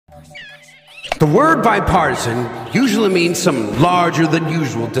The word bipartisan usually means some larger than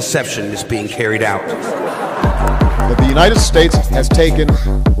usual deception is being carried out. That the United States has taken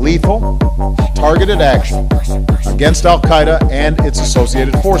lethal, targeted action against Al-Qaeda and its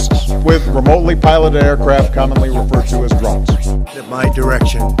associated forces with remotely piloted aircraft commonly referred to as drones. At my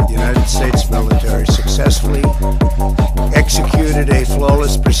direction, the United States military successfully executed a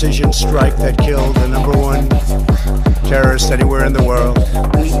flawless precision strike that killed the #1 terrorist anywhere in the world.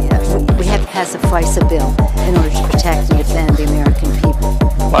 We had to pass a FISA bill in order to protect and defend the American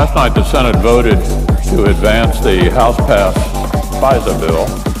people. Last night, the Senate voted to advance the House-passed FISA bill,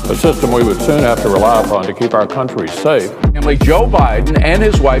 a system we would soon have to rely upon to keep our country safe. Joe Biden and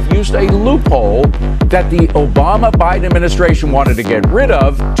his wife used a loophole that the Obama-Biden administration wanted to get rid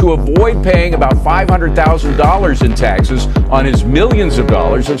of to avoid paying about $500,000 in taxes on his millions of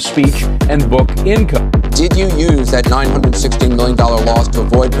dollars of speech and book income. Did you use that $916 million loss to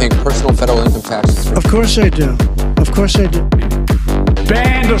avoid paying personal federal income taxes? Of course I do. Of course I do.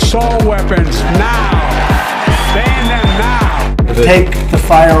 Ban assault weapons now. Ban them now. Take the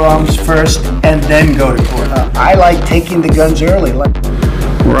firearms first and then go to court. I like taking the guns early.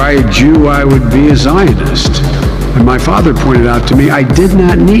 Were I a Jew, I would be a Zionist. And my father pointed out to me, I did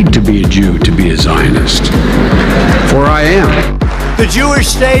not need to be a Jew to be a Zionist. For I am. The Jewish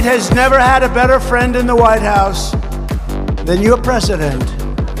state has never had a better friend in the White House than your president,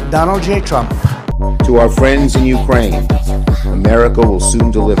 Donald J. Trump. To our friends in Ukraine, America will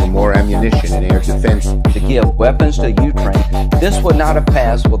soon deliver more ammunition and air defense. To give weapons to Ukraine, this would not have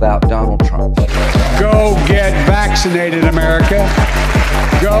passed without Donald Trump. Go get vaccinated, America.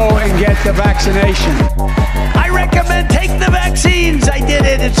 Go and get the vaccination. I recommend take the vaccines. I did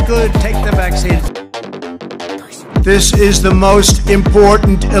it. It's good. Take the vaccine. This is the most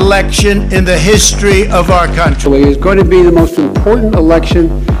important election in the history of our country. It's going to be the most important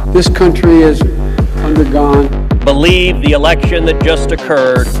election this country has undergone. Believe the election that just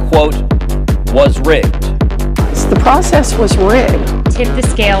occurred, quote, was rigged. The process was rigged. Tip the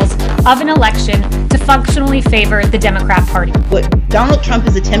scales of an election to functionally favor the Democrat Party. What Donald Trump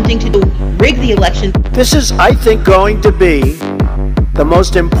is attempting to do, rig the election. This is, I think, going to be the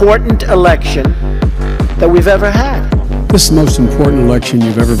most important election that we've ever had. This is the most important election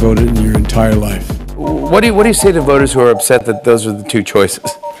you've ever voted in your entire life. What do you say to voters who are upset that those are the two choices?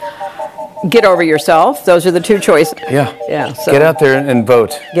 Get over yourself. Those are the two choices. Yeah. So get out there and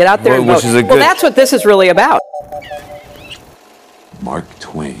vote. Get out there and vote. Well, that's what this is really about. Mark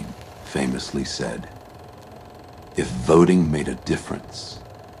Twain famously said, "If voting made a difference,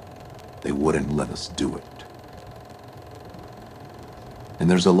 they wouldn't let us do it." And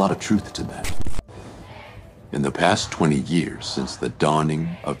there's a lot of truth to that. In the past 20 years since the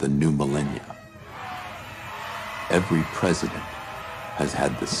dawning of the new millennia, every president has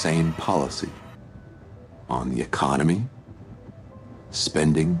had the same policy on the economy,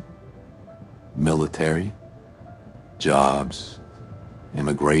 spending, military, jobs,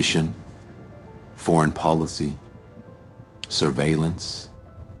 immigration, foreign policy, surveillance,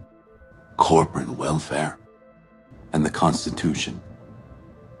 corporate welfare, and the Constitution.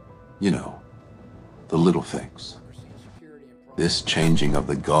 You know, the little things. This changing of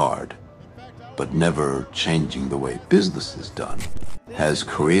the guard, but never changing the way business is done, has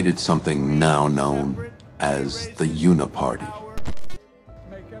created something now known as the Uniparty.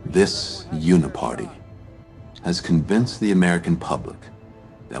 This Uniparty has convinced the American public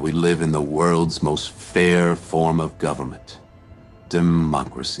that we live in the world's most fair form of government,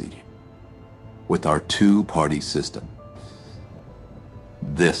 democracy, with our two-party system.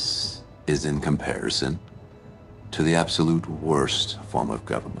 This is in comparison to the absolute worst form of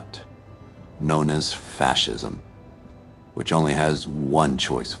government, known as fascism, which only has one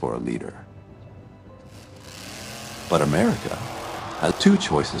choice for a leader. But America has two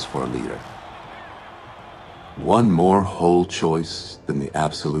choices for a leader. One more whole choice than the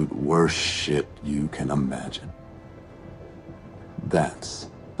absolute worst shit you can imagine. That's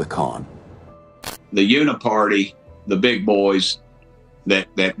the con. The Uniparty, the big boys that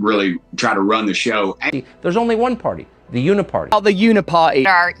really try to run the show. There's only one party, the Uniparty. Oh, the Uniparty.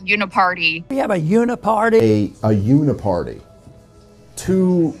 Our Uniparty. We have a Uniparty. A Uniparty.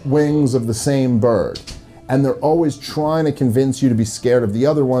 Two wings of the same bird. And they're always trying to convince you to be scared of the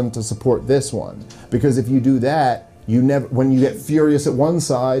other one to support this one. Because if you do that, you never, when you get furious at one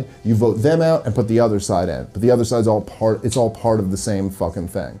side, you vote them out and put the other side in. But the other side's it's all part of the same fucking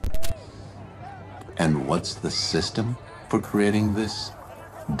thing. And what's the system for creating this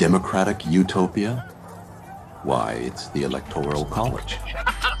democratic utopia? Why, it's the Electoral College.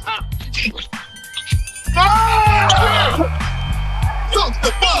 Talk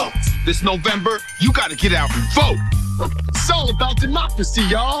the vote! This November, you gotta get out and vote. It's all about democracy,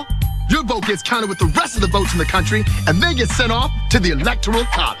 y'all. Your vote gets counted with the rest of the votes in the country, and then gets sent off to the Electoral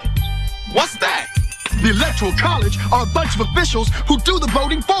College. What's that? The Electoral College are a bunch of officials who do the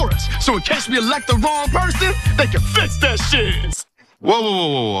voting for us. So in case we elect the wrong person, they can fix that shit.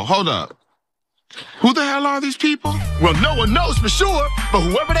 Whoa, hold up. Who the hell are these people? Well, no one knows for sure, but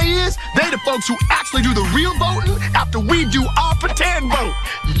whoever they is, they the folks who actually do the real voting after we do our pretend vote.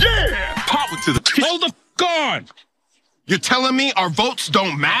 Yeah! Power to the people. Hold the f*** on! You're telling me our votes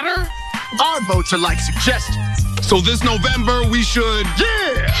don't matter? Our votes are like suggestions. So this November we should...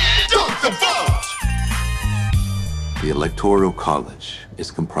 Yeah! Dump the vote! The Electoral College is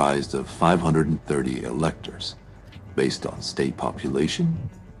comprised of 530 electors based on state population,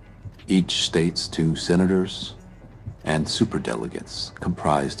 each state's 2 senators, and superdelegates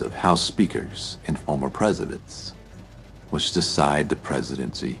comprised of House speakers and former presidents, which decide the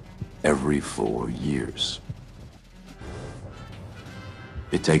presidency every 4 years.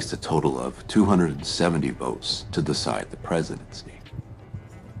 It takes a total of 270 votes to decide the presidency.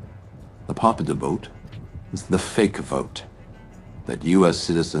 The popular vote is the fake vote that U.S.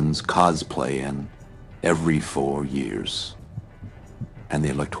 citizens cosplay in every 4 years. And the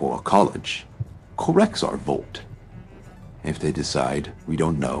Electoral College corrects our vote if they decide we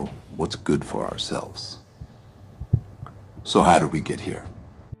don't know what's good for ourselves. So how did we get here?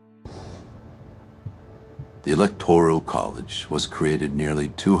 The Electoral College was created nearly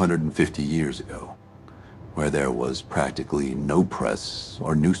 250 years ago, where there was practically no press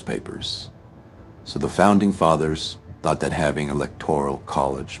or newspapers. So the Founding Fathers thought that having Electoral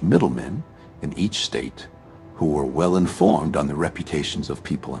College middlemen in each state who were well informed on the reputations of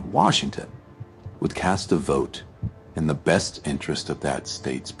people in Washington would cast a vote in the best interest of that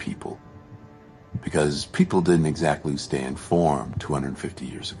state's people. Because people didn't exactly stay informed 250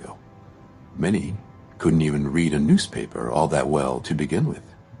 years ago. Many couldn't even read a newspaper all that well to begin with.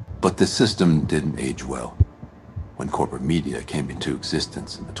 But the system didn't age well when corporate media came into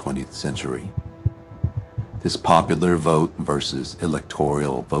existence in the 20th century. This popular vote versus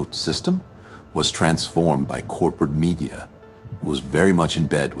electoral vote system was transformed by corporate media, who was very much in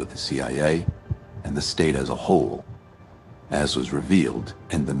bed with the CIA and the state as a whole, as was revealed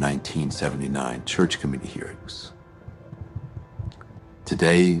in the 1979 Church Committee hearings.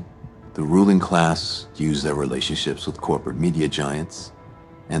 Today, the ruling class use their relationships with corporate media giants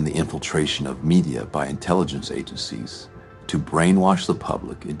and the infiltration of media by intelligence agencies to brainwash the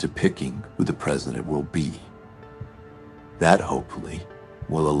public into picking who the president will be. That, hopefully,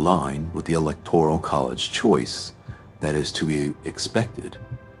 will align with the Electoral College choice that is to be expected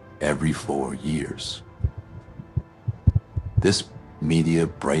every 4 years. This media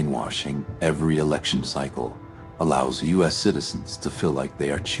brainwashing every election cycle allows U.S. citizens to feel like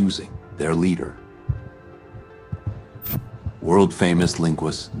they are choosing their leader. World-famous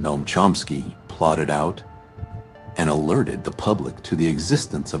linguist Noam Chomsky plotted out and alerted the public to the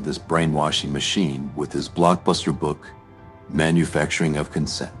existence of this brainwashing machine with his blockbuster book, Manufacturing of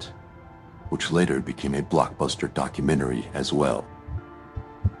Consent, which later became a blockbuster documentary as well.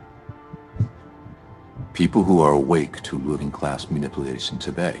 People who are awake to ruling class manipulation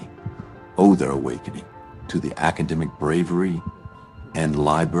today owe their awakening to the academic bravery and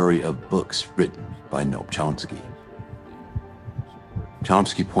library of books written by Noam Chomsky.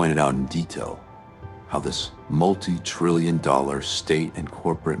 Chomsky pointed out in detail how this multi-trillion-dollar state and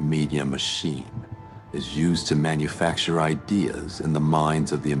corporate media machine is used to manufacture ideas in the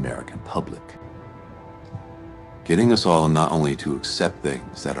minds of the American public, getting us all not only to accept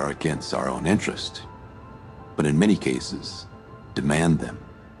things that are against our own interest, but in many cases, demand them.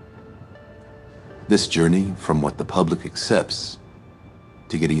 This journey from what the public accepts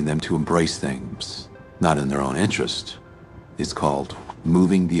to getting them to embrace things not in their own interest is called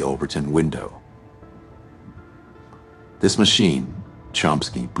moving the Overton window. This machine,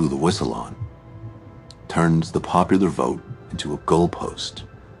 Chomsky blew the whistle on, turns the popular vote into a goalpost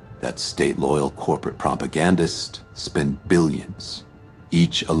that state-loyal corporate propagandists spend billions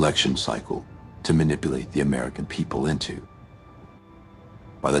each election cycle to manipulate the American people into.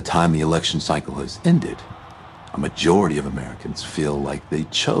 By the time the election cycle has ended, a majority of Americans feel like they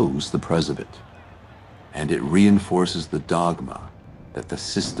chose the president, and it reinforces the dogma that the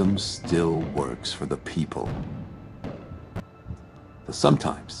system still works for the people. But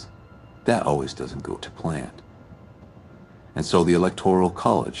sometimes, that always doesn't go to plan. And so the Electoral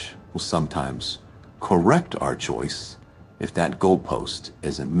College will sometimes correct our choice if that goalpost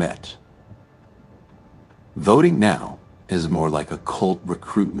isn't met. Voting now is more like a cult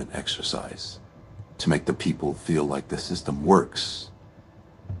recruitment exercise to make the people feel like the system works.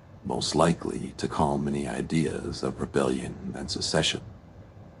 most likely to calm any ideas of rebellion and secession.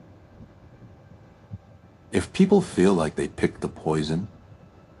 If people feel like they picked the poison,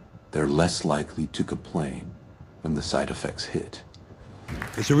 they're less likely to complain when the side effects hit.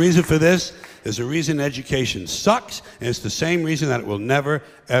 There's a reason for this. There's a reason education sucks, and it's the same reason that it will never,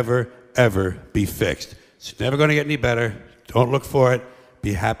 ever, ever be fixed. It's never going to get any better. Don't look for it.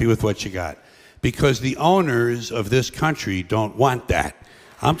 Be happy with what you got. Because the owners of this country don't want that.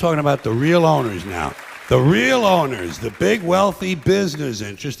 I'm talking about the real owners now. The real owners, the big wealthy business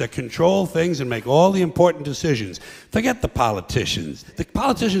interests that control things and make all the important decisions. Forget the politicians. The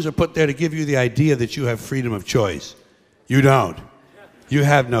politicians are put there to give you the idea that you have freedom of choice. You don't. You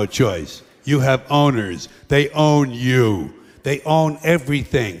have no choice. You have owners. They own you. They own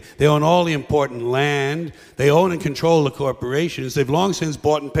everything. They own all the important land. They own and control the corporations. They've long since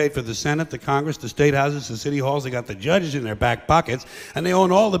bought and paid for the Senate, the Congress, the state houses, the city halls. They got the judges in their back pockets. And they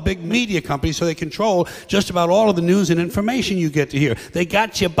own all the big media companies, so they control just about all of the news and information you get to hear. They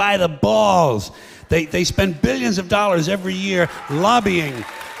got you by the balls. They spend billions of dollars every year lobbying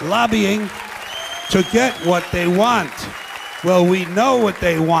to get what they want. Well, we know what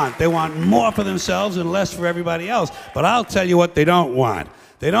they want. They want more for themselves and less for everybody else. But I'll tell you what they don't want.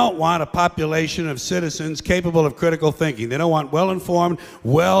 They don't want a population of citizens capable of critical thinking. They don't want well-informed,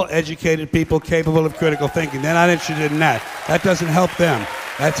 well-educated people capable of critical thinking. They're not interested in that. That doesn't help them.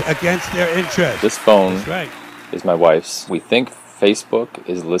 That's against their interest. This phone That's right. is my wife's. We think Facebook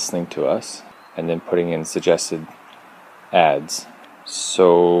is listening to us and then putting in suggested ads.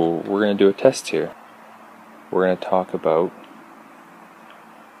 So we're going to do a test here. We're going to talk about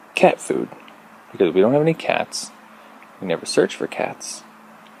cat food, because we don't have any cats. We never search for cats,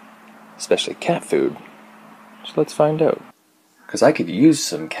 especially cat food. So let's find out. Because I could use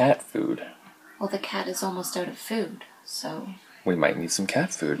some cat food. Well, the cat is almost out of food, so We might need some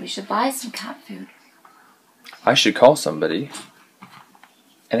cat food. we should buy some cat food. I should call somebody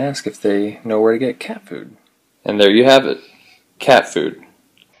and ask if they know where to get cat food. And there you have it. Cat food.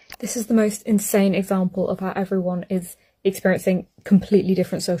 This is the most insane example of how everyone is experiencing completely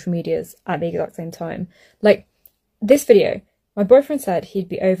different social medias at the exact same time. Like, this video, my boyfriend said he'd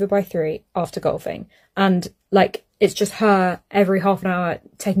be over by 3 after golfing. And, like, it's just her every half an hour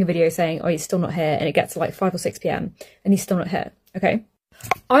taking a video saying, oh, he's still not here. And it gets to, like, 5 or 6 p.m. and he's still not here. Okay?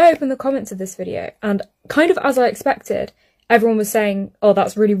 I opened the comments of this video, and kind of as I expected, everyone was saying, oh,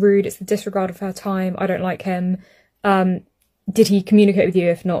 that's really rude. It's the disregard of her time. I don't like him. Did he communicate with you?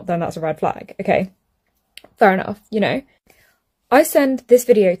 If not, then that's a red flag. Okay, fair enough, you know. I send this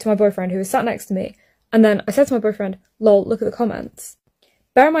video to my boyfriend who was sat next to me, and then I said to my boyfriend, lol, look at the comments.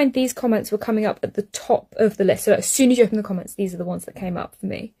 Bear in mind, these comments were coming up at the top of the list, so as soon as you open the comments, these are the ones that came up for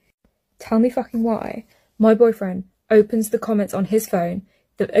me. Tell me fucking why my boyfriend opens the comments on his phone.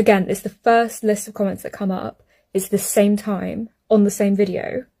 That, again, it's the first list of comments that come up. It's the same time, on the same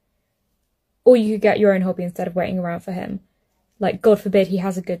video. Or you could get your own hobby instead of waiting around for him. Like, God forbid he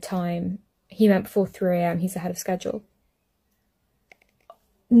has a good time. He meant before 3 AM, he's ahead of schedule.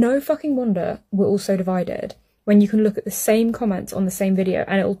 No fucking wonder we're all so divided when you can look at the same comments on the same video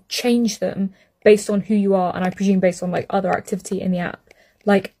and it'll change them based on who you are, and I presume based on, like, other activity in the app.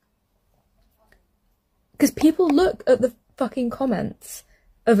 Like, because people look at the fucking comments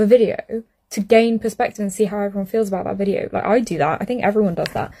of a video to gain perspective and see how everyone feels about that video. Like, I do that. I think everyone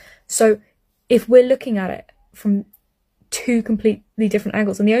does that. So if we're looking at it from 2 completely different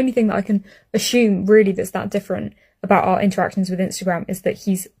angles, and the only thing that I can assume really that's that different about our interactions with Instagram is that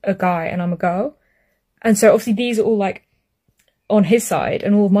he's a guy and I'm a girl. And so obviously these are all, like, on his side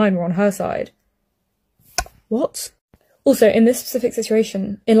and all of mine were on her side. What? Also, in this specific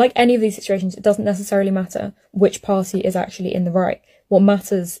situation, in, like, any of these situations, it doesn't necessarily matter which party is actually in the right. What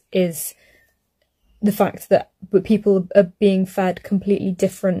matters is the fact that people are being fed completely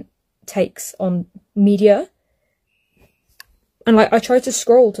different takes on media. And, like, I tried to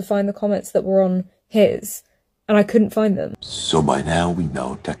scroll to find the comments that were on his, and I couldn't find them. So by now we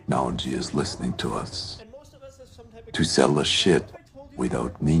know technology is listening to us to sell us shit we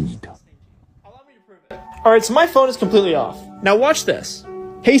don't need. Alright, so my phone is completely off. Now watch this.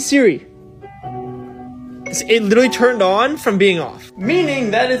 Hey Siri. It literally turned on from being off.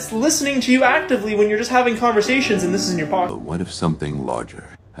 Meaning that it's listening to you actively when you're just having conversations and this is in your pocket. But what if something larger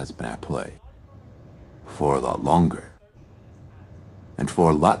has been at play? For a lot longer. And for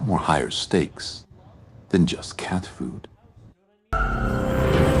a lot more higher stakes than just cat food.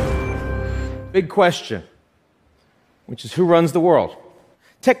 Big question, which is who runs the world?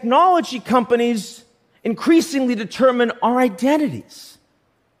 Technology companies increasingly determine our identities.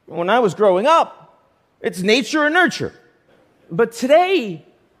 When I was growing up, it's nature or nurture. But today,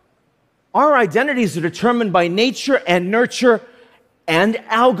 Our identities are determined by nature and nurture and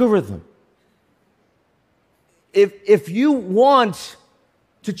algorithm. If you want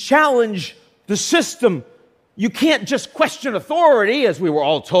to challenge the system, you can't just question authority, as we were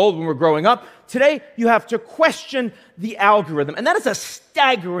all told when we were growing up. Today, you have to question the algorithm. And that is a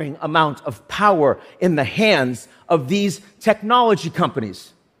staggering amount of power in the hands of these technology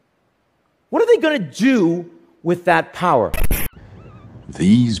companies. What are they going to do with that power?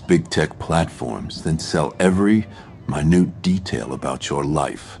 These big tech platforms then sell every minute detail about your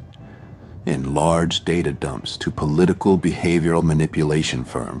life in large data dumps to political behavioral manipulation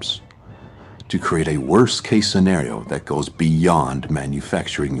firms to create a worst-case scenario that goes beyond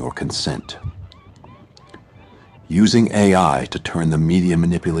manufacturing your consent. Using AI to turn the media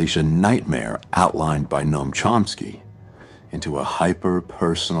manipulation nightmare outlined by Noam Chomsky into a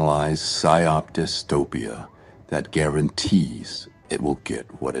hyper-personalized psyop dystopia that guarantees it will get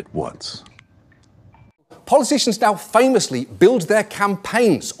what it wants. Politicians now famously build their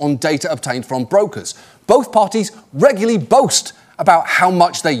campaigns on data obtained from brokers. Both parties regularly boast about how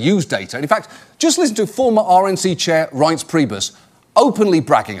much they use data. And in fact, just listen to former RNC chair Reince Priebus openly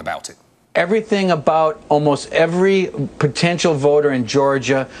bragging about it. Everything about almost every potential voter in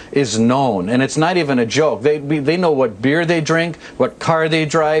Georgia is known, and it's not even a joke. They know what beer they drink, what car they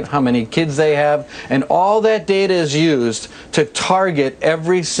drive, how many kids they have, and all that data is used to target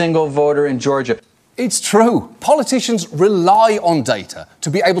every single voter in Georgia. It's true. Politicians rely on data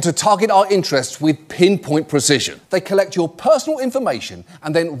to be able to target our interests with pinpoint precision. They collect your personal information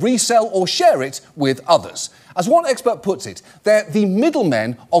and then resell or share it with others. As one expert puts it, they're the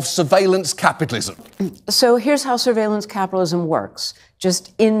middlemen of surveillance capitalism. So here's how surveillance capitalism works,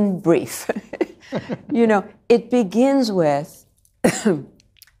 just in brief. You know, it begins with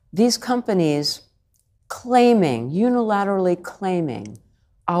these companies unilaterally claiming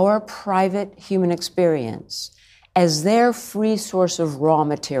our private human experience as their free source of raw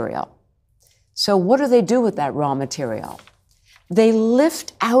material. So what do they do with that raw material? They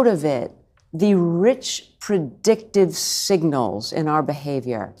lift out of it the rich predictive signals in our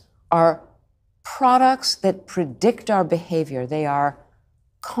behavior, are products that predict our behavior. They are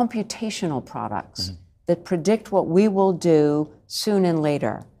computational products that predict what we will do soon and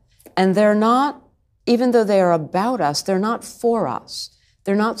later. And they're not, even though they are about us, they're not for us.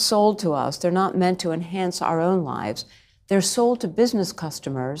 They're not sold to us. They're not meant to enhance our own lives. They're sold to business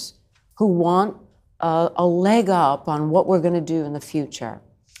customers who want a leg up on what we're going to do in the future.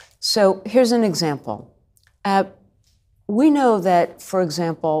 So here's an example. We know that, for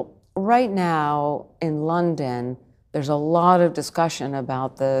example, right now in London, there's a lot of discussion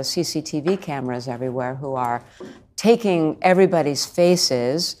about the CCTV cameras everywhere who are taking everybody's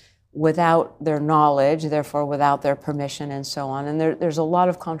faces without their knowledge, therefore without their permission and so on. And there's a lot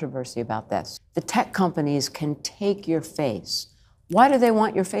of controversy about this. The tech companies can take your face. Why do they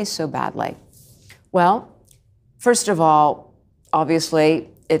want your face so badly? Well, first of all, obviously,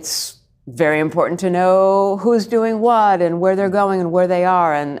 it's very important to know who's doing what and where they're going and where they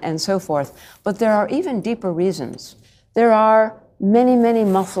are and so forth. But there are even deeper reasons. There are many, many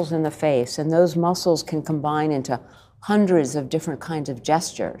muscles in the face, and those muscles can combine into hundreds of different kinds of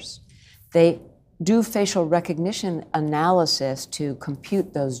gestures. They do facial recognition analysis to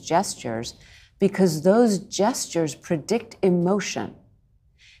compute those gestures because those gestures predict emotion.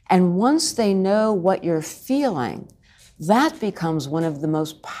 And once they know what you're feeling, that becomes one of the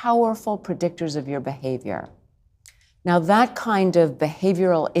most powerful predictors of your behavior. Now, that kind of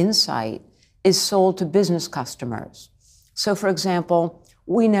behavioral insight is sold to business customers. So, for example,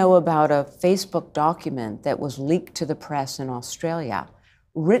 we know about a Facebook document that was leaked to the press in Australia,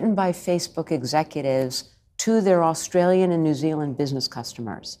 written by Facebook executives to their Australian and New Zealand business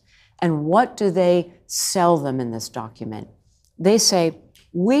customers. And what do they sell them in this document? They say,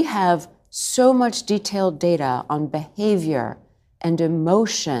 we have so much detailed data on behavior and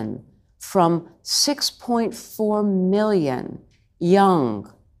emotion from 6.4 million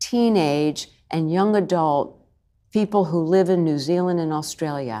young, teenage, and young adult people who live in New Zealand and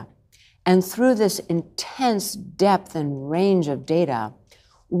Australia. And through this intense depth and range of data,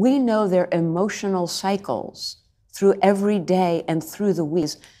 we know their emotional cycles through every day and through the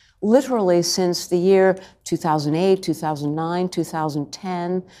weeks, literally since the year 2008, 2009,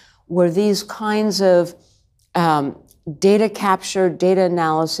 2010, where these kinds of data capture, data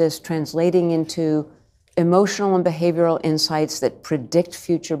analysis translating into emotional and behavioral insights that predict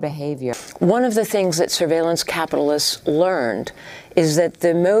future behavior. One of the things that surveillance capitalists learned is that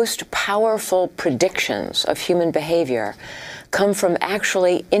the most powerful predictions of human behavior come from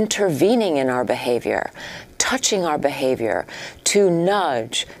actually intervening in our behavior, touching our behavior, to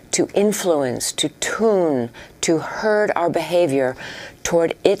nudge, to influence, to tune, to herd our behavior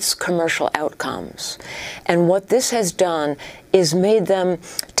toward its commercial outcomes. And what this has done is made them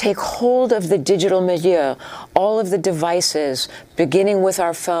take hold of the digital milieu, all of the devices, beginning with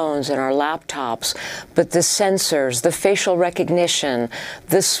our phones and our laptops, but the sensors, the facial recognition,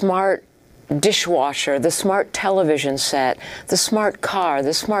 the smart dishwasher, the smart television set, the smart car,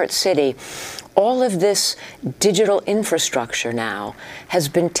 the smart city. All of this digital infrastructure now has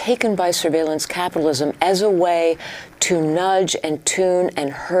been taken by surveillance capitalism as a way to nudge and tune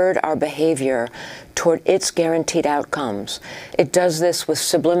and herd our behavior toward its guaranteed outcomes. It does this with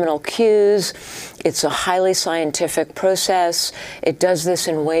subliminal cues. It's a highly scientific process. It does this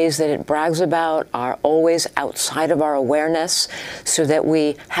in ways that it brags about are always outside of our awareness, so that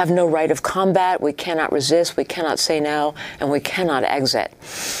we have no right of combat, we cannot resist, we cannot say no, and we cannot exit.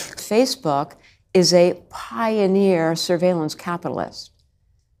 Facebook is a pioneer surveillance capitalist.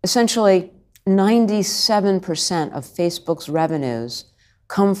 Essentially, 97% of Facebook's revenues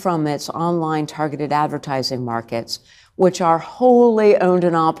come from its online targeted advertising markets, which are wholly owned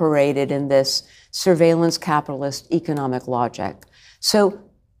and operated in this surveillance capitalist economic logic. So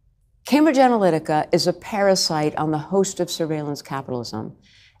Cambridge Analytica is a parasite on the host of surveillance capitalism.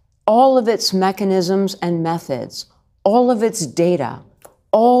 All of its mechanisms and methods, all of its data,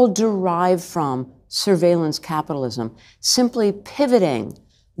 all derive from surveillance capitalism, simply pivoting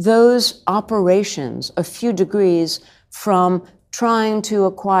those operations a few degrees from trying to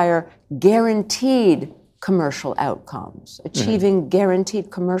acquire guaranteed commercial outcomes, achieving guaranteed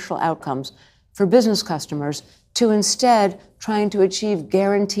commercial outcomes for business customers, to instead trying to achieve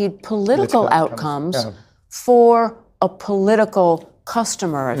guaranteed political outcomes for a political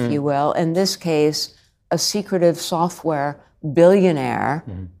customer, if you will. In this case, a secretive software billionaire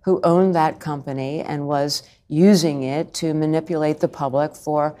who owned that company and was using it to manipulate the public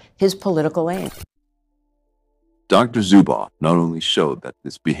for his political aim. Dr. Zuboff not only showed that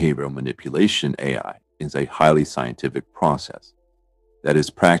this behavioral manipulation AI is a highly scientific process that is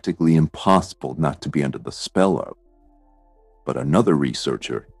practically impossible not to be under the spell of, but another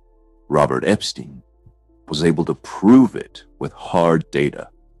researcher, Robert Epstein, was able to prove it with hard data.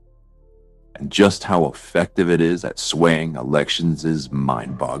 And just how effective it is at swaying elections is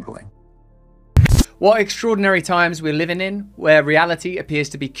mind-boggling. What extraordinary times we're living in, where reality appears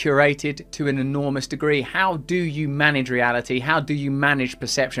to be curated to an enormous degree. How do you manage reality? How do you manage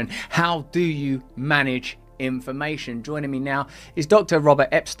perception? How do you manage information? Joining me now is Dr. Robert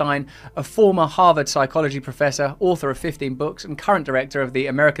Epstein, a former Harvard psychology professor, author of 15 books, and current director of the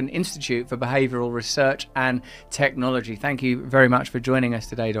American Institute for Behavioral Research and Technology. Thank you very much for joining us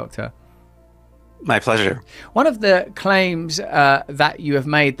today, Doctor. My pleasure. One of the claims that you have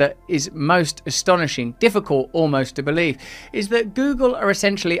made that is most astonishing, difficult almost to believe, is that Google are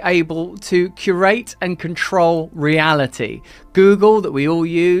essentially able to curate and control reality. Google, that we all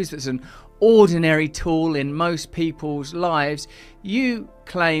use, that's an ordinary tool in most people's lives, you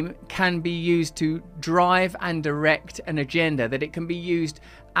claim can be used to drive and direct an agenda, that it can be used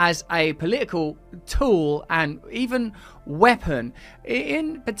as a political tool and even weapon.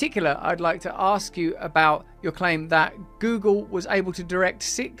 In particular, I'd like to ask you about your claim that Google was able to direct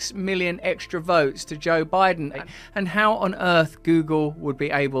 6 million extra votes to Joe Biden, and how on earth Google would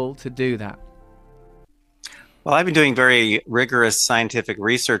be able to do that. Well, I've been doing very rigorous scientific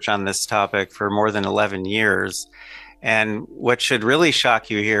research on this topic for more than 11 years. And what should really shock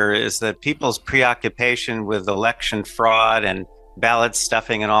you here is that people's preoccupation with election fraud and ballot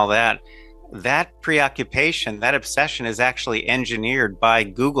stuffing and all that, that preoccupation, that obsession is actually engineered by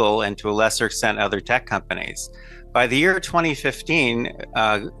Google and to a lesser extent other tech companies. By the year 2015,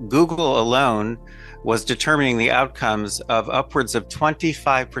 Google alone was determining the outcomes of upwards of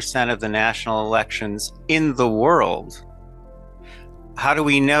 25% of the national elections in the world. How do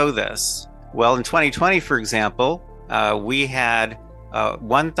we know this? Well, in 2020, for example, we had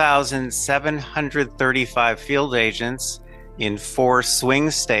 1,735 field agents in 4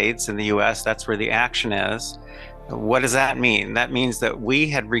 swing states in the US. That's where the action is. What does that mean? That means that we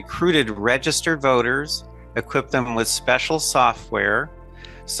had recruited registered voters, equipped them with special software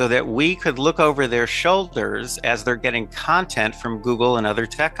so that we could look over their shoulders as they're getting content from Google and other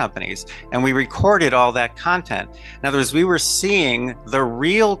tech companies. And we recorded all that content. In other words, we were seeing the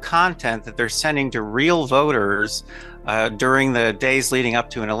real content that they're sending to real voters during the days leading up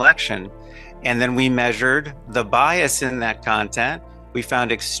to an election. And then we measured the bias in that content. We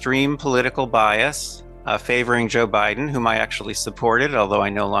found extreme political bias favoring Joe Biden, whom I actually supported, although I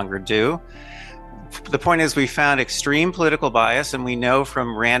no longer do. The point is we found extreme political bias, and we know from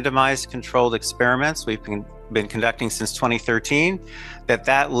randomized controlled experiments, we've been been conducting since 2013,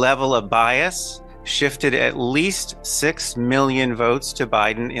 that level of bias shifted at least 6 million votes to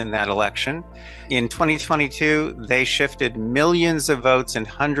Biden in that election. In 2022, they shifted millions of votes in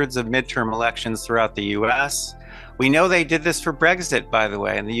hundreds of midterm elections throughout the US. We know they did this for Brexit, by the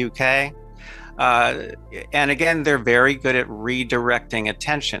way, in the UK. And again, they're very good at redirecting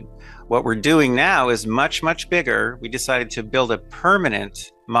attention. What we're doing now is much, much bigger. We decided to build a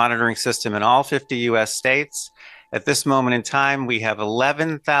permanent monitoring system in all 50 US states. At this moment in time, we have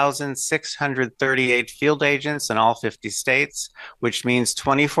 11,638 field agents in all 50 states, which means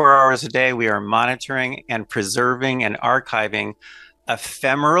 24 hours a day we are monitoring and preserving and archiving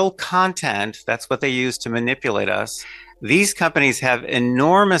ephemeral content. That's what they use to manipulate us. These companies have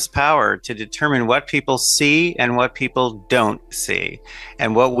enormous power to determine what people see and what people don't see.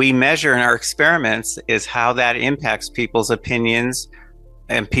 And what we measure in our experiments is how that impacts people's opinions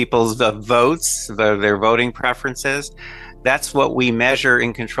and people's votes, their voting preferences. That's what we measure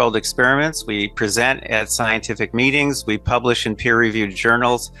in controlled experiments. We present at scientific meetings. We publish in peer-reviewed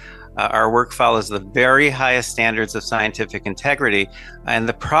journals. Our work follows the very highest standards of scientific integrity. And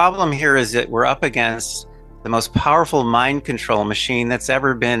the problem here is that we're up against the most powerful mind control machine that's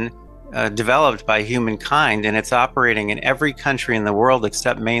ever been developed by humankind, and it's operating in every country in the world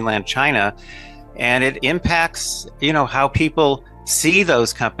except mainland China. And it impacts, how people see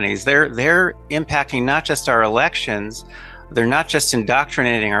those companies. They're impacting not just our elections, they're not just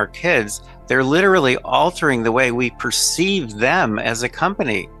indoctrinating our kids, they're literally altering the way we perceive them as a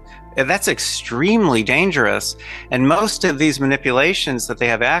company. And that's extremely dangerous. And most of these manipulations that they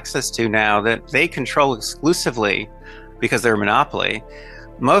have access to now, that they control exclusively because they're a monopoly,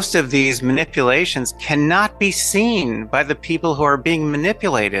 most of these manipulations cannot be seen by the people who are being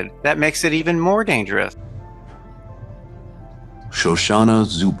manipulated. That makes it even more dangerous. Shoshana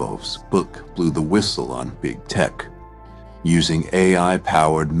Zuboff's book blew the whistle on big tech, using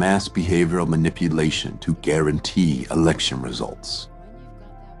AI-powered mass behavioral manipulation to guarantee election results.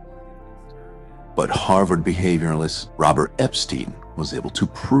 But Harvard behavioralist Robert Epstein was able to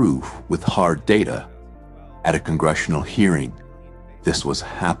prove with hard data at a congressional hearing this was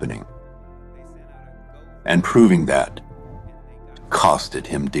happening. And proving that costed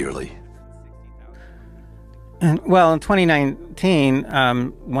him dearly. Well, in 2019,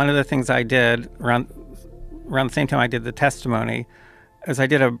 one of the things I did around the same time I did the testimony is I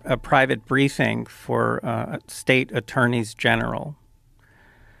did a private briefing for state attorneys general.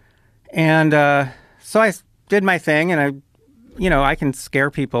 And so I did my thing, and I can scare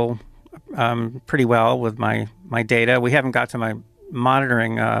people pretty well with my data. We haven't got to my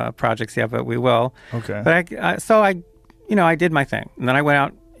monitoring projects yet, but we will. Okay. But I did my thing, and then I went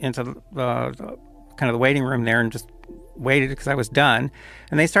out into kind of the waiting room there and just waited because I was done.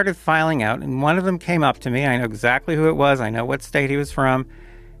 And they started filing out, and one of them came up to me. I know exactly who it was. I know what state he was from,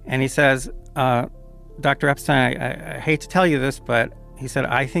 and he says, "Dr. Epstein, I hate to tell you this, but." He said,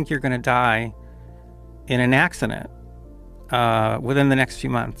 "I think you're going to die in an accident within the next few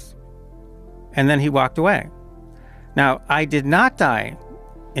months." And then he walked away. Now, I did not die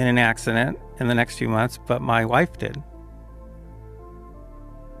in an accident in the next few months, but my wife did.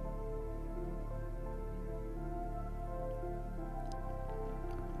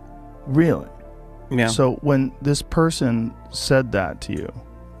 Really? Yeah. So when this person said that to you,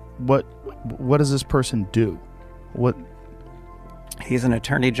 what does this person do? What? He's an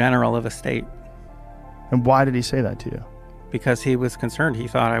attorney general of a state. And why did he say that to you? Because he was concerned. He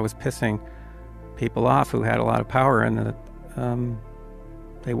thought I was pissing people off who had a lot of power, and that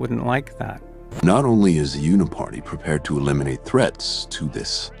they wouldn't like that. Not only is the Uniparty prepared to eliminate threats to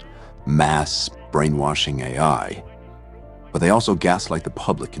this mass brainwashing AI, but they also gaslight the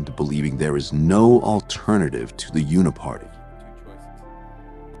public into believing there is no alternative to the Uniparty.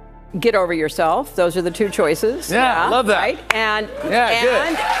 Get over yourself. Those are the two choices. Yeah, love that. Right? And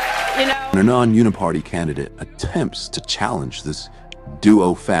good. When a non-Uniparty candidate attempts to challenge this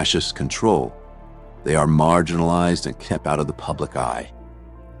duo-fascist control, they are marginalized and kept out of the public eye,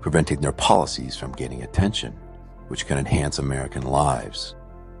 preventing their policies from getting attention, which can enhance American lives.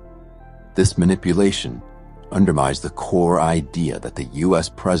 This manipulation undermines the core idea that the U.S.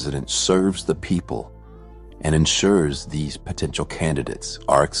 president serves the people and ensures these potential candidates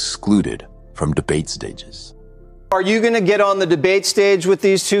are excluded from debate stages. Are you going to get on the debate stage with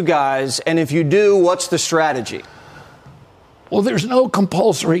these two guys? And if you do, what's the strategy? Well, there's no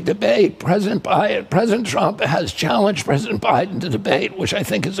compulsory debate. President Trump has challenged President Biden to debate, which I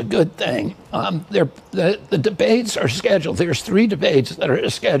think is a good thing. The debates are scheduled. There's 3 debates that are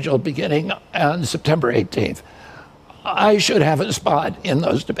scheduled beginning on September 18th. I should have a spot in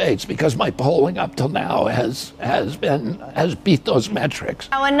those debates because my polling up till now has beat those metrics.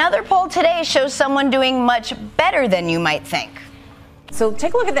 Now, another poll today shows someone doing much better than you might think. So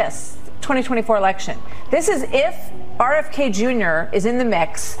take a look at this 2024 election. This is if RFK Jr. is in the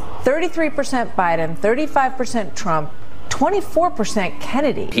mix, 33% Biden, 35% Trump, 24%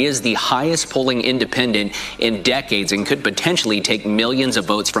 Kennedy. He is the highest polling independent in decades and could potentially take millions of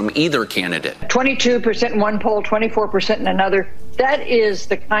votes from either candidate. 22% in one poll, 24% in another. That is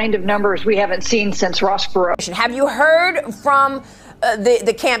the kind of numbers we haven't seen since Ross Perot. Have you heard from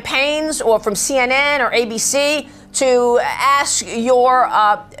the campaigns or from CNN or ABC to ask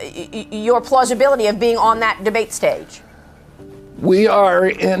your plausibility of being on that debate stage? We are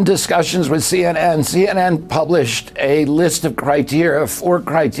in discussions with CNN. CNN published a list of criteria, 4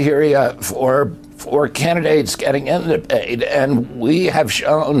 criteria for candidates getting in the debate, and we have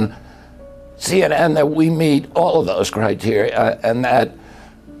shown CNN that we meet all of those criteria and that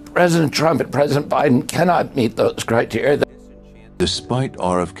President Trump and President Biden cannot meet those criteria. Despite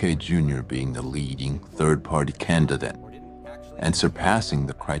RFK Jr. being the leading third-party candidate and surpassing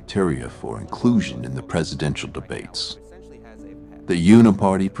the criteria for inclusion in the presidential debates, the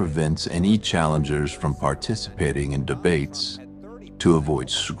Uniparty prevents any challengers from participating in debates to avoid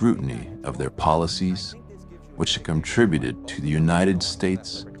scrutiny of their policies, which have contributed to the United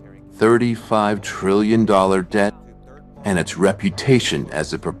States' $35 trillion debt and its reputation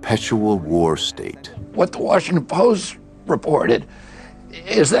as a perpetual war state. What the Washington Post reported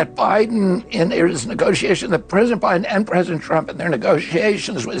is that Biden, in his negotiation, that President Biden and President Trump in their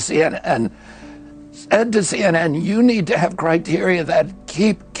negotiations with CNN said to CNN, you need to have criteria that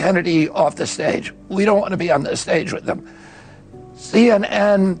keep Kennedy off the stage. We don't want to be on the stage with them.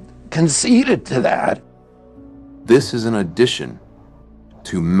 CNN conceded to that. This is in addition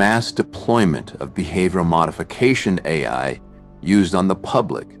to mass deployment of behavioral modification AI used on the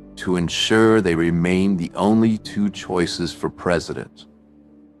public to ensure they remain the only 2 choices for president.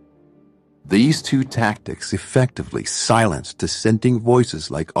 These 2 tactics effectively silence dissenting voices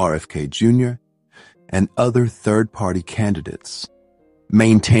like RFK Jr. and other third-party candidates,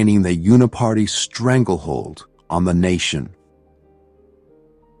 maintaining the Uniparty stranglehold on the nation.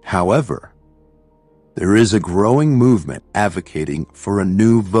 However, there is a growing movement advocating for a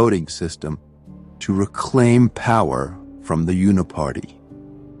new voting system to reclaim power from the Uniparty.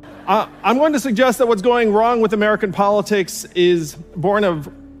 I'm going to suggest that what's going wrong with American politics is born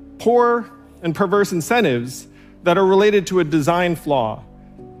of poor and perverse incentives that are related to a design flaw.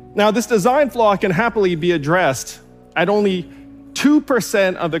 Now, this design flaw can happily be addressed at only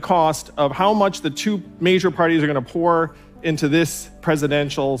 2% of the cost of how much the 2 major parties are going to pour into this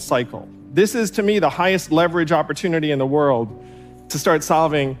presidential cycle. This is, to me, the highest leverage opportunity in the world to start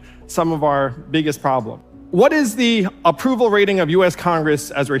solving some of our biggest problems. What is the approval rating of U.S. Congress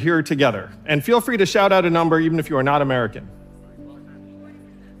as we're here together? And feel free to shout out a number even if you are not American.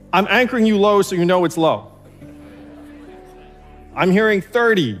 I'm anchoring you low so you know it's low. I'm hearing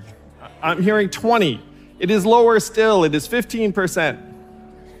 30. I'm hearing 20. It is lower still. It is 15%.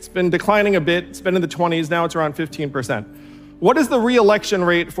 It's been declining a bit. It's been in the 20s. Now it's around 15%. What is the re-election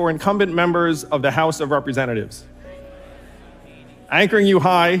rate for incumbent members of the House of Representatives? Anchoring you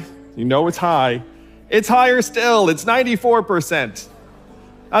high. You know it's high. It's higher still. It's 94%.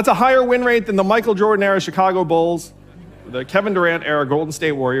 That's a higher win rate than the Michael Jordan era Chicago Bulls, the Kevin Durant era Golden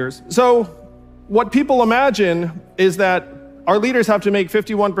State Warriors. So what people imagine is that our leaders have to make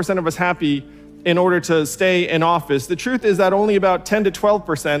 51% of us happy in order to stay in office. The truth is that only about 10 to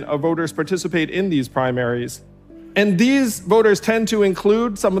 12% of voters participate in these primaries. And these voters tend to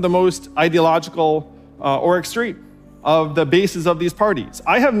include some of the most ideological or extreme of the bases of these parties.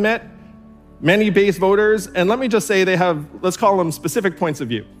 I have met many base voters, and let me just say they have, let's call them specific points of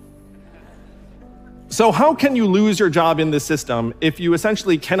view. So how can you lose your job in this system if you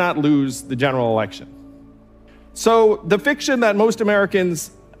essentially cannot lose the general election? So the fiction that most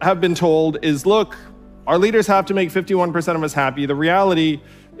Americans have been told is, look, our leaders have to make 51% of us happy. The reality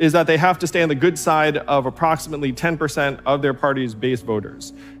is that they have to stay on the good side of approximately 10% of their party's base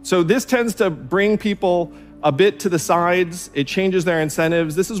voters. So this tends to bring people a bit to the sides. It changes their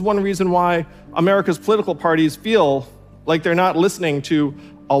incentives. This is one reason why America's political parties feel like they're not listening to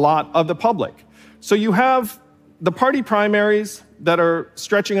a lot of the public. So you have the party primaries that are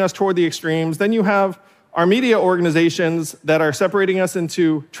stretching us toward the extremes. Then you have our media organizations that are separating us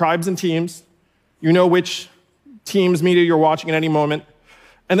into tribes and teams. You know which teams media you're watching at any moment.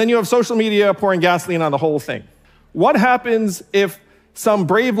 And then you have social media pouring gasoline on the whole thing. What happens if some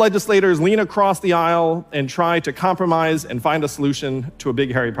brave legislators lean across the aisle and try to compromise and find a solution to a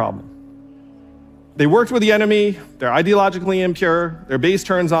big, hairy problem? They worked with the enemy, they're ideologically impure, their base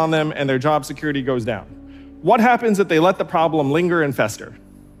turns on them, and their job security goes down. What happens if they let the problem linger and fester?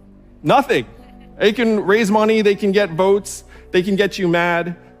 Nothing. They can raise money, they can get votes, they can get you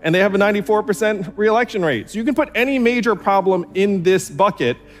mad, and they have a 94% re-election rate. So you can put any major problem in this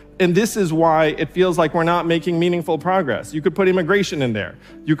bucket, and this is why it feels like we're not making meaningful progress. You could put immigration in there.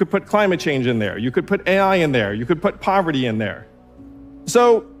 You could put climate change in there. You could put AI in there. You could put poverty in there.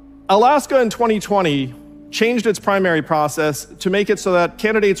 So Alaska in 2020 changed its primary process to make it so that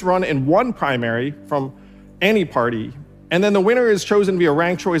candidates run in one primary from any party, and then the winner is chosen via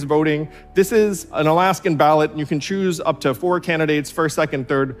ranked choice voting. This is an Alaskan ballot, and you can choose up to 4 candidates, first, second,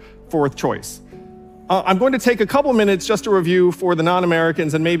 third, fourth choice. I'm going to take a couple minutes just to review for the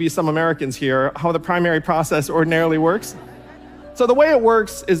non-Americans and maybe some Americans here how the primary process ordinarily works. So the way it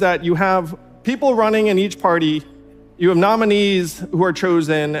works is that you have people running in each party, you have nominees who are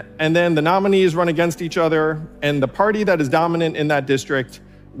chosen, and then the nominees run against each other, and the party that is dominant in that district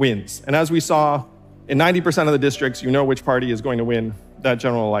wins. And as we saw, in 90% of the districts, you know which party is going to win that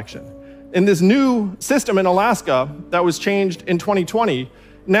general election. In this new system in Alaska that was changed in 2020,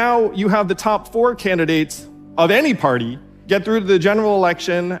 now you have the top 4 candidates of any party get through to the general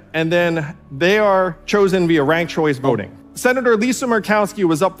election, and then they are chosen via ranked choice voting. Senator Lisa Murkowski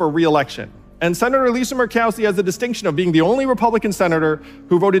was up for re-election. And Senator Lisa Murkowski has the distinction of being the only Republican senator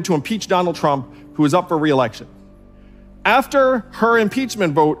who voted to impeach Donald Trump, who is up for re-election. After her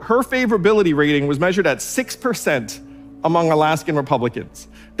impeachment vote, her favorability rating was measured at 6% among Alaskan Republicans.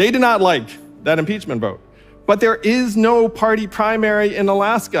 They did not like that impeachment vote. But there is no party primary in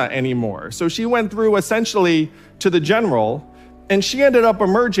Alaska anymore. So she went through essentially to the general, and she ended up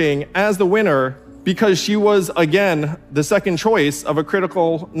emerging as the winner because she was, again, the second choice of a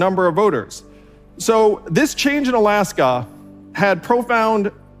critical number of voters. So this change in Alaska had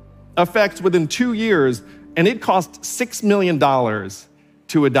profound effects within 2 years, and it cost $6 million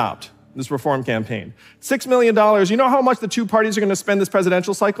to adopt this reform campaign. $6 million. You know how much the 2 parties are going to spend this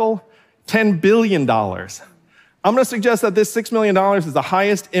presidential cycle? $10 billion. I'm going to suggest that this $6 million is the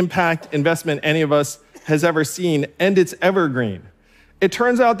highest impact investment any of us has ever seen, and it's evergreen. It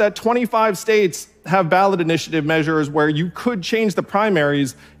turns out that 25 states have ballot initiative measures where you could change the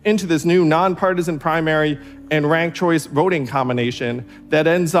primaries into this new nonpartisan primary and ranked choice voting combination that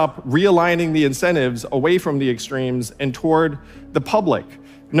ends up realigning the incentives away from the extremes and toward the public.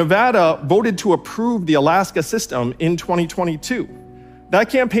 Nevada voted to approve the Alaska system in 2022.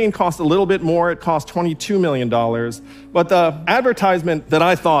 That campaign cost a little bit more. It cost $22 million. But the advertisement that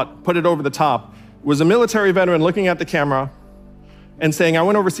I thought put it over the top was a military veteran looking at the camera and saying, I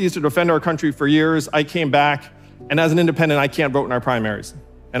went overseas to defend our country for years. I came back, and as an independent, I can't vote in our primaries.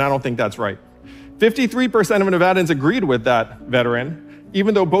 And I don't think that's right. 53% of Nevadans agreed with that veteran,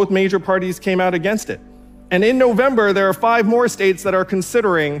 even though both major parties came out against it. And in November, there are 5 more states that are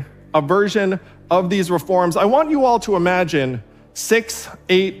considering a version of these reforms. I want you all to imagine 6,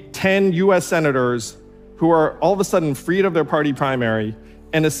 8, 10 US senators who are all of a sudden freed of their party primary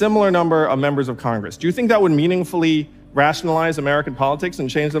and a similar number of members of Congress. Do you think that would meaningfully rationalize American politics and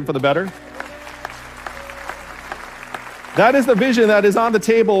change them for the better? That is the vision that is on the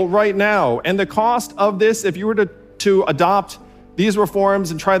table right now. And the cost of this, if you were to adopt these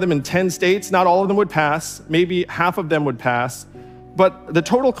reforms and try them in 10 states, not all of them would pass, maybe half of them would pass, but the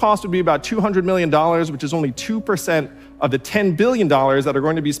total cost would be about $200 million, which is only 2% of the $10 billion that are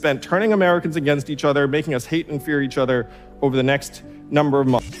going to be spent turning Americans against each other, making us hate and fear each other over the next number of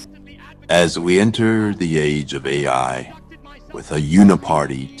months. As we enter the age of AI, with a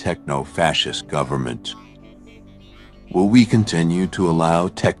uniparty techno-fascist government, will we continue to allow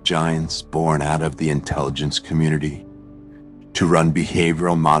tech giants born out of the intelligence community to run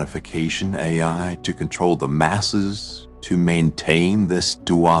behavioral modification AI to control the masses to maintain this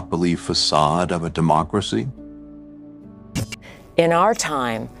duopoly facade of a democracy? In our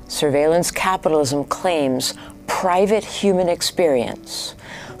time, surveillance capitalism claims private human experience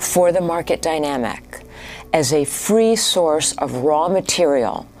for the market dynamic as a free source of raw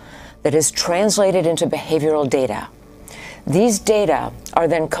material that is translated into behavioral data. These data are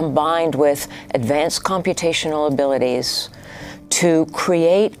then combined with advanced computational abilities to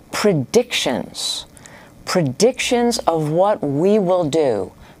create predictions of what we will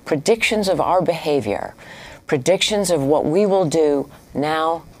do, predictions of our behavior, predictions of what we will do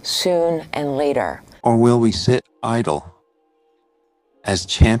now, soon, and later. Or will we sit idle as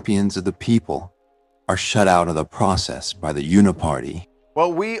champions of the people are shut out of the process by the uniparty?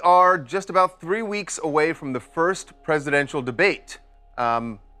 Well, we are just about 3 weeks away from the first presidential debate.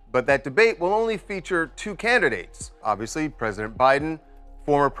 But that debate will only feature 2 candidates. Obviously, President Biden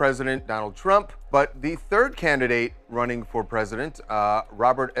former President Donald Trump. But the third candidate running for president,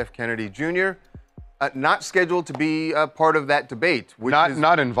 Robert F. Kennedy Jr., not scheduled to be a part of that debate.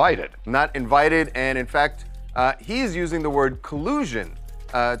 Not invited. Not invited, and in fact, he's using the word collusion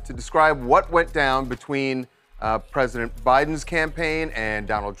to describe what went down between President Biden's campaign and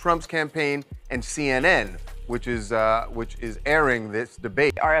Donald Trump's campaign and CNN, which is airing this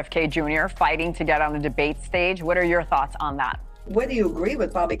debate. RFK Jr. fighting to get on the debate stage. What are your thoughts on that? Whether you agree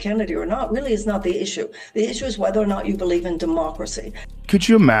with Bobby Kennedy or not really is not the issue. The issue is whether or not you believe in democracy. Could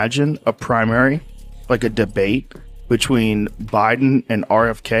you imagine a primary, like a debate between Biden and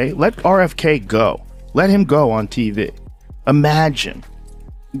RFK? Let RFK go. Let him go on TV. Imagine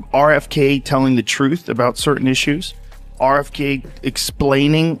RFK telling the truth about certain issues, RFK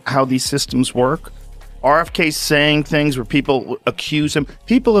explaining how these systems work, RFK saying things where people accuse him.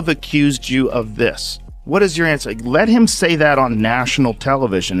 People have accused you of this. What is your answer? Let him say that on national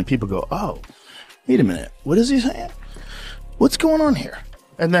television and people go, oh, wait a minute. What is he saying? What's going on here?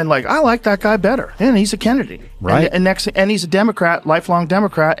 And then I like that guy better. And he's a Kennedy. Right. And he's a Democrat, lifelong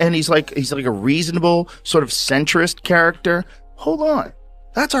Democrat. And he's like a reasonable sort of centrist character. Hold on.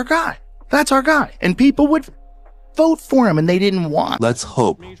 That's our guy. That's our guy. And people would vote for him and they didn't want. Let's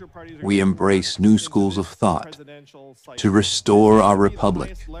hope we embrace new schools of thought to restore our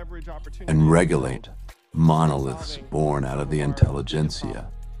republic and regulate monoliths born out of the intelligentsia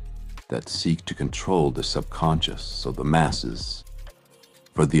that seek to control the subconscious so the masses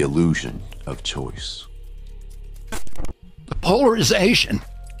for the illusion of choice. The polarization,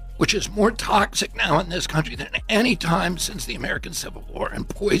 which is more toxic now in this country than any time since the American Civil War, and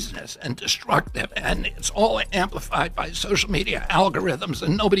poisonous and destructive, and it's all amplified by social media algorithms,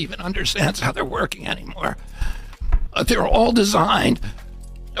 and nobody even understands how they're working anymore. They're all designed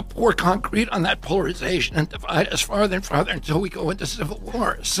to pour concrete on that polarization and divide us farther and farther until we go into civil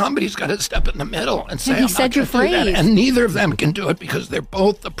war. Somebody's got to step in the middle and say, He said your phrase. And neither of them can do it because they're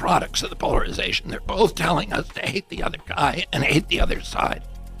both the products of the polarization. They're both telling us to hate the other guy and hate the other side.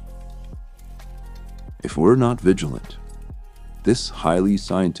 If we're not vigilant, this highly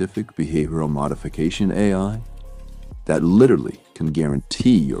scientific behavioral modification AI that literally can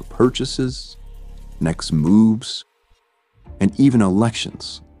guarantee your purchases, next moves, and even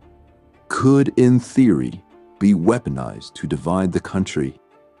elections could, in theory, be weaponized to divide the country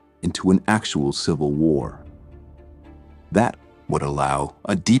into an actual civil war. That would allow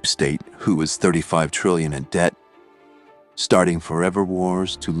a deep state who is $35 trillion in debt, starting forever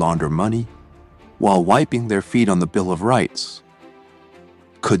wars to launder money, while wiping their feet on the Bill of Rights,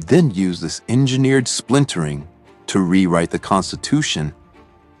 could then use this engineered splintering to rewrite the Constitution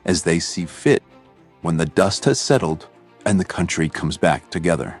as they see fit when the dust has settled and the country comes back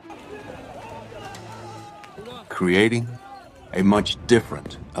together, creating a much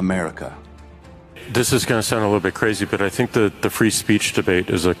different America. This is going to sound a little bit crazy, but I think the free speech debate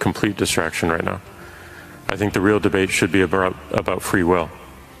is a complete distraction right now. I think the real debate should be about free will.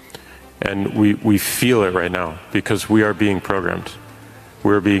 And we feel it right now because we are being programmed.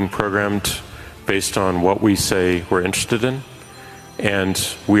 We're being programmed based on what we say we're interested in.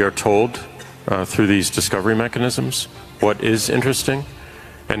 And we are told through these discovery mechanisms what is interesting.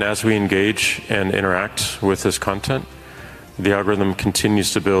 And as we engage and interact with this content, the algorithm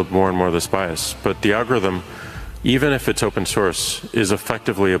continues to build more and more of this bias. But the algorithm, even if it's open source, is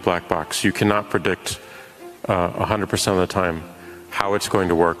effectively a black box. You cannot predict 100% of the time how it's going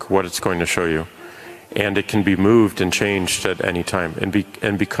to work, what it's going to show you. And it can be moved and changed at any time.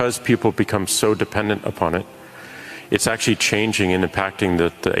 And because people become so dependent upon it, it's actually changing and impacting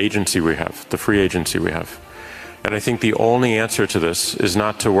the agency we have, the free agency we have. And I think the only answer to this is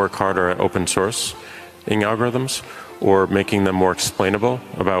not to work harder at open sourcing algorithms or making them more explainable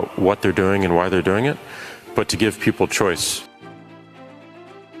about what they're doing and why they're doing it, but to give people choice.